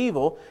tempted with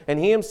evil, and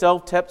he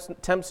himself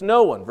tempts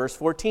no one. Verse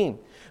 14.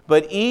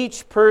 But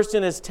each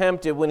person is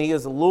tempted when he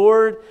is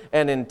lured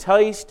and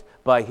enticed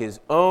by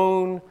his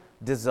own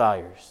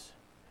desires.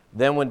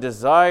 Then when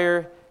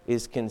desire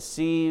is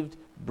conceived,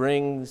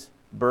 brings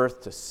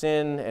birth to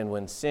sin, and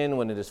when sin,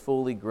 when it is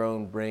fully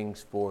grown,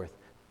 brings forth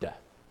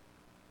death.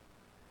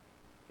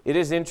 It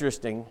is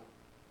interesting.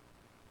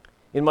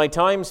 In my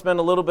time spent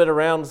a little bit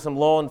around some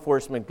law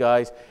enforcement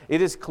guys, it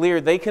is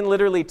clear they can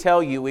literally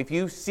tell you if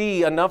you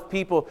see enough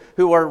people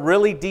who are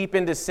really deep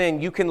into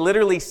sin, you can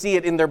literally see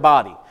it in their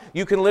body.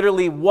 You can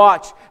literally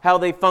watch how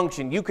they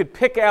function. You could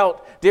pick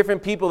out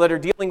different people that are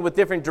dealing with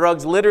different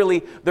drugs.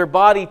 Literally, their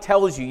body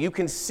tells you. You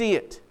can see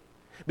it.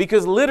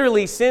 Because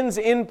literally, sin's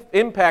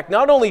impact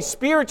not only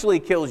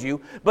spiritually kills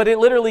you, but it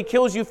literally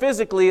kills you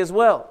physically as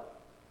well.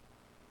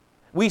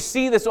 We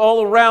see this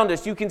all around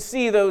us. You can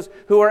see those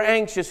who are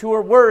anxious, who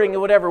are worrying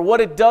or whatever,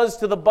 what it does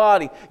to the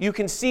body. You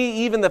can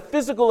see even the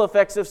physical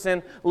effects of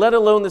sin, let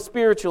alone the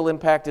spiritual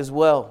impact as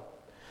well.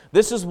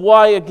 This is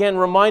why, again,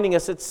 reminding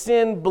us that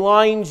sin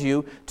blinds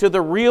you to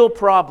the real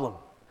problem.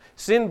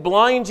 Sin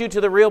blinds you to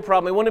the real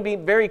problem. I want to be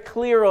very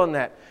clear on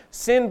that.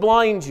 Sin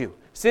blinds you.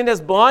 Sin has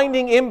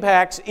blinding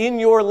impacts in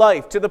your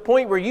life to the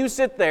point where you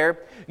sit there,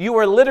 you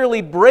are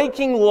literally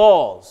breaking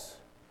laws.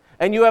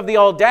 And you have the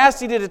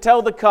audacity to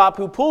tell the cop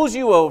who pulls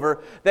you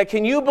over that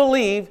can you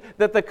believe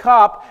that the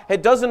cop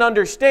doesn't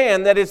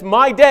understand that it's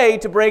my day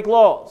to break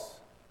laws?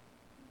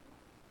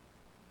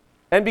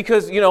 And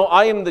because,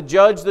 I am the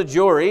judge, the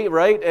jury,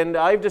 right? And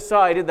I've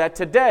decided that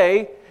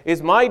today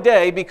is my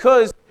day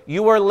because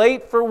you are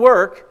late for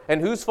work. And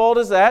whose fault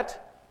is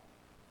that?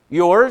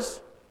 Yours.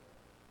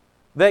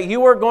 That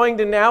you are going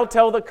to now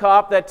tell the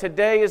cop that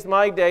today is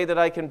my day that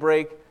I can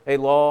break a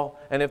law.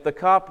 And if the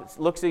cop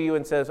looks at you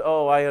and says,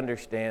 oh, I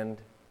understand.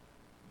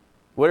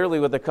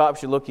 Literally what the cop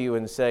should look at you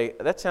and say,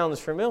 that sounds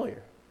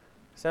familiar.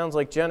 Sounds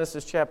like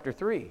Genesis chapter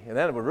 3. And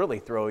that would really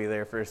throw you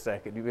there for a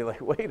second. You'd be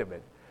like, wait a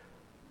minute.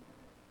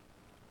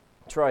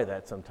 Try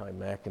that sometime,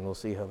 Mac, and we'll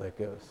see how that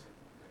goes.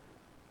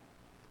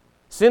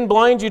 Sin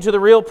blinds you to the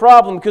real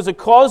problem because it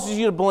causes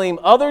you to blame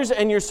others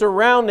and your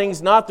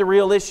surroundings, not the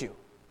real issue.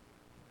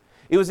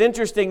 It was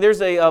interesting. There's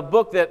a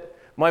book that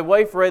my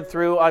wife read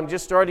through. I'm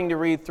just starting to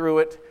read through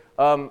it.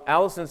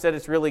 Allison said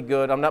it's really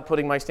good. I'm not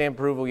putting my stamp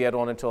approval yet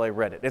on until I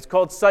read it. It's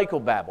called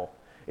Psychobabble.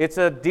 It's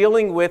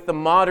dealing with the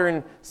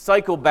modern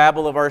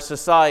psychobabble of our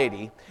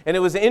society. And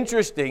it was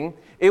interesting.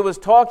 It was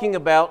talking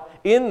about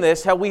in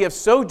this how we have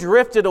so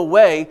drifted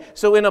away.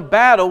 So in a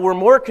battle, we're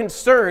more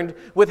concerned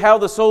with how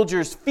the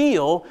soldiers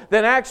feel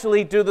than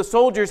actually do the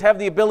soldiers have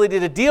the ability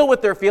to deal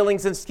with their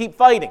feelings and keep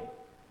fighting.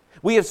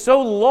 We have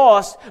so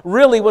lost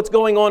really what's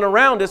going on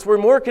around us. We're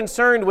more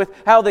concerned with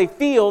how they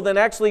feel than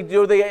actually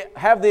do they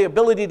have the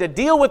ability to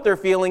deal with their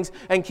feelings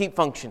and keep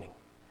functioning.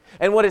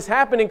 And what has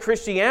happened in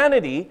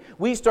Christianity,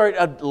 we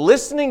start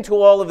listening to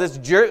all of this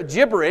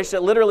gibberish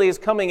that literally is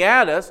coming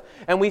at us,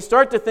 and we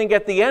start to think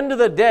at the end of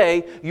the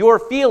day, your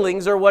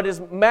feelings are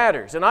what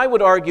matters. And I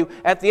would argue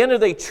at the end of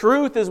the day,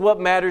 truth is what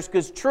matters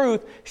because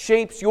truth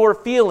shapes your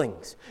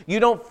feelings. You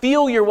don't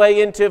feel your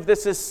way into if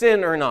this is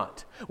sin or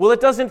not. Well,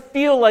 it doesn't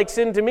feel like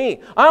sin to me.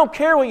 I don't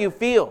care what you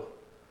feel. All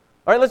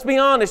right, let's be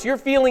honest. Your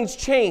feelings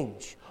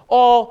change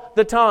all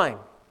the time.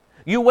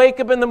 You wake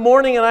up in the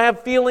morning and I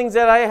have feelings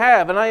that I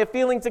have, and I have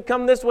feelings that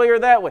come this way or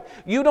that way.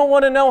 You don't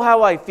want to know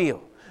how I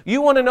feel.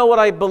 You want to know what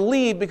I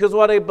believe because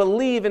what I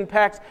believe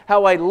impacts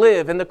how I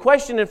live. And the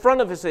question in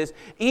front of us is,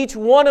 each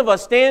one of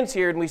us stands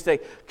here and we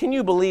say, can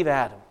you believe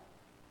Adam?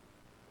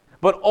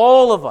 But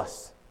all of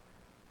us,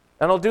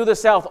 and I'll do the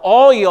South,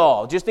 all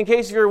y'all, just in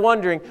case you're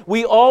wondering,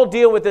 we all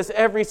deal with this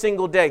every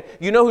single day.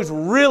 You know who's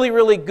really,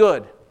 really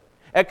good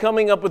at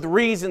coming up with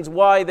reasons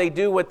why they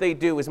do what they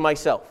do is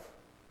myself.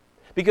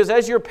 Because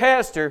as your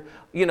pastor,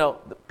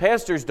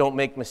 pastors don't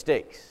make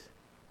mistakes,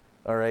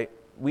 all right?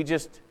 I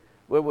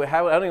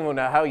don't even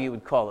know how you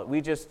would call it.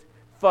 We just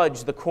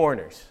fudge the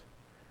corners.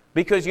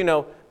 Because,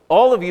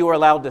 all of you are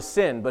allowed to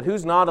sin, but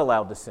who's not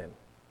allowed to sin?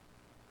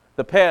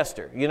 The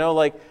pastor.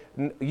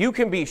 You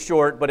can be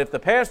short, but if the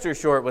pastor's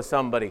short with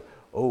somebody,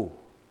 oh.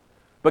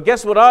 But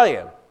guess what I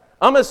am?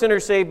 I'm a sinner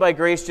saved by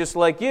grace just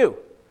like you.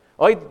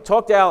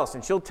 Talk to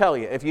Allison. She'll tell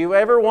you. If you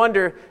ever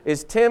wonder,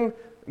 is Tim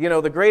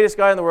the greatest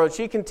guy in the world,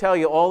 she can tell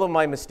you all of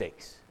my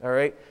mistakes, all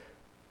right?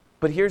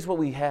 But here's what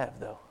we have,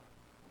 though.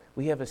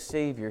 We have a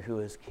Savior who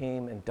has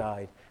came and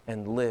died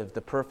and lived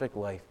the perfect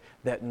life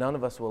that none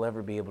of us will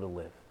ever be able to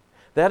live.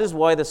 That is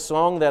why the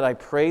song that I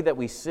pray that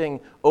we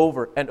sing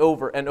over and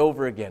over and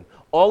over again,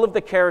 all of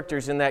the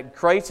characters in that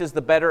Christ is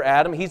the better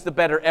Adam, he's the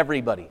better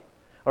everybody,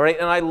 all right?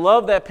 And I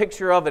love that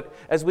picture of it.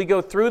 As we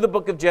go through the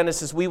book of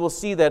Genesis, we will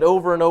see that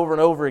over and over and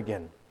over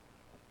again.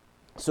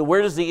 So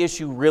where does the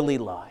issue really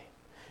lie?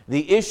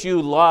 The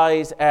issue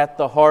lies at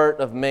the heart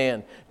of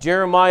man.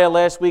 Jeremiah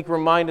last week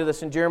reminded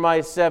us in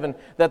Jeremiah 7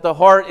 that the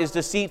heart is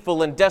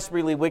deceitful and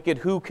desperately wicked.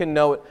 Who can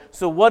know it?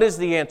 So what is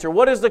the answer?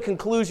 What is the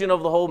conclusion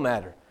of the whole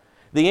matter?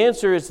 The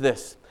answer is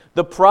this.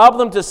 The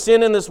problem to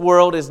sin in this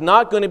world is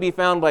not going to be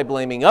found by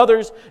blaming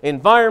others,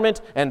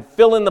 environment, and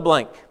fill in the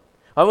blank.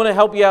 I want to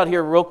help you out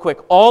here real quick.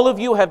 All of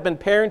you have been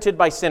parented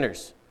by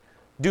sinners.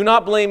 Do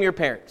not blame your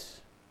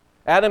parents.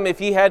 Adam, if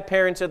he had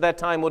parents at that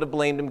time, would have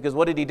blamed him because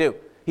what did he do?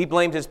 He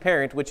blamed his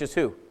parent, which is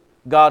who?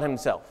 God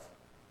himself.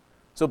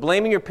 So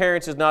blaming your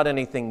parents is not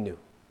anything new.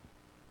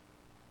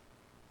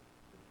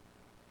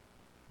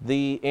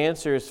 The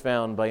answer is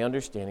found by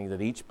understanding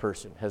that each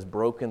person has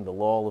broken the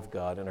law of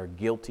God and are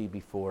guilty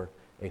before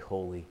a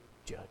holy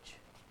judge.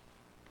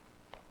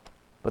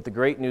 But the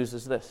great news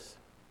is this,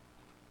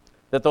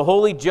 that the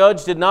holy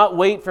judge did not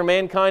wait for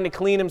mankind to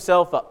clean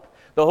himself up.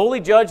 The holy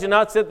judge did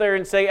not sit there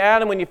and say,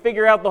 Adam, when you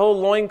figure out the whole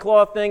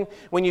loincloth thing,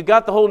 when you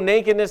got the whole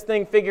nakedness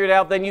thing figured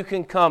out, then you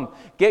can come.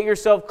 Get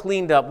yourself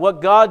cleaned up.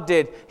 What God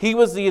did, he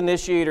was the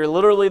initiator.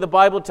 Literally, the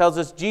Bible tells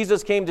us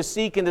Jesus came to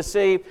seek and to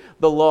save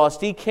the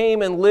lost. He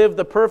came and lived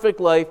the perfect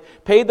life,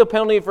 paid the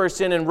penalty for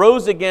sin, and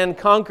rose again,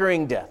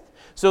 conquering death.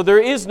 So there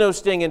is no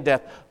sting in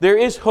death. There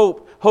is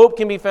hope. Hope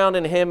can be found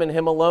in him and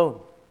him alone.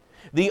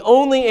 The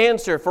only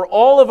answer for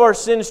all of our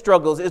sin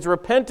struggles is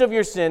repent of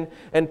your sin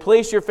and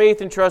place your faith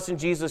and trust in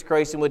Jesus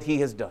Christ and what he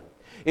has done.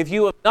 If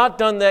you have not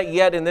done that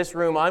yet in this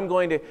room, I'm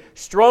going to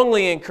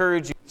strongly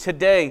encourage you.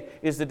 Today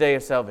is the day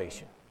of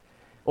salvation.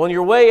 On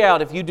your way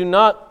out, if you do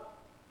not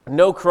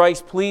know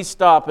Christ, please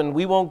stop, and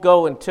we won't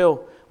go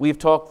until we've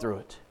talked through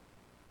it.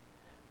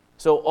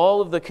 So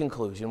all of the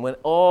conclusion, when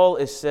all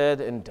is said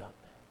and done,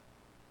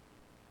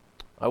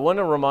 I want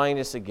to remind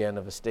us again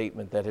of a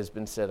statement that has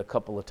been said a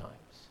couple of times.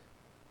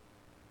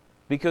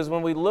 Because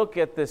when we look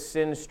at this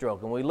sin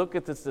stroke, and we look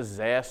at this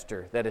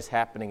disaster that is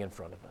happening in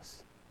front of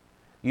us,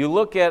 you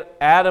look at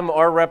Adam,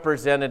 our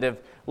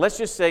representative, let's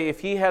just say if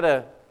he had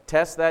a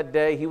test that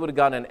day, he would have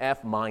gotten an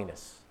F-.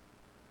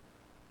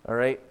 All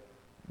right?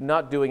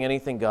 Not doing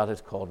anything God has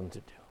called him to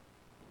do.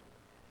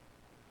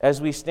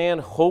 As we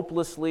stand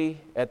hopelessly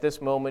at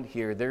this moment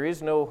here, there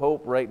is no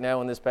hope right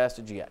now in this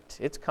passage yet.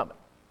 It's coming.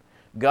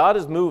 God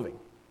is moving.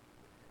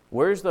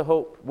 Where's the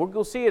hope? We'll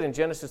go see it in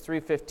Genesis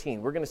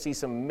 3:15. We're going to see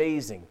some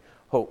amazing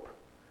hope.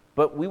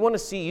 But we want to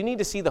see, you need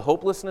to see the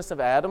hopelessness of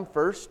Adam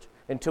first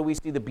until we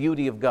see the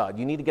beauty of God.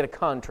 You need to get a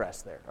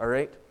contrast there, all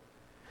right?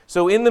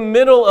 So in the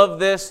middle of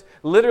this,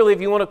 literally, if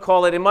you want to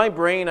call it, in my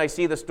brain, I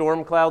see the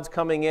storm clouds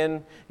coming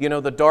in. You know,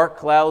 the dark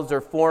clouds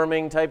are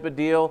forming type of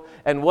deal.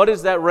 And what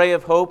is that ray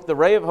of hope? The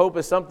ray of hope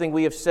is something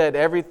we have said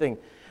everything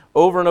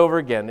over and over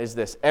again, is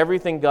this.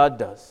 Everything God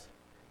does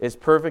is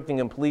perfect and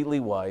completely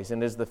wise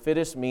and is the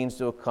fittest means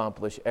to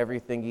accomplish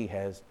everything He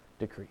has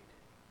decreed.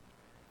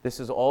 This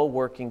is all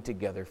working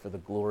together for the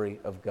glory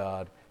of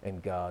God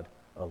and God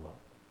alone.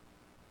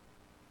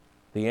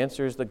 The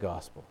answer is the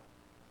gospel.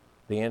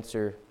 The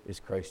answer is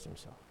Christ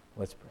Himself.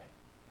 Let's pray.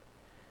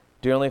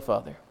 Dear Heavenly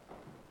Father,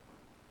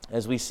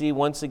 as we see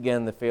once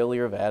again the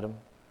failure of Adam,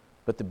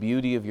 but the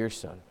beauty of Your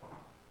Son,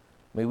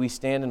 may we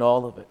stand in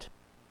all of it,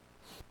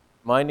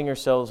 reminding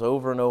ourselves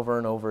over and over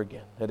and over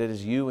again that it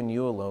is You and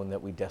You alone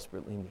that we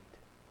desperately need.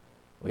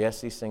 We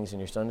ask these things in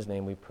Your Son's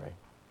name we pray.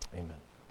 Amen.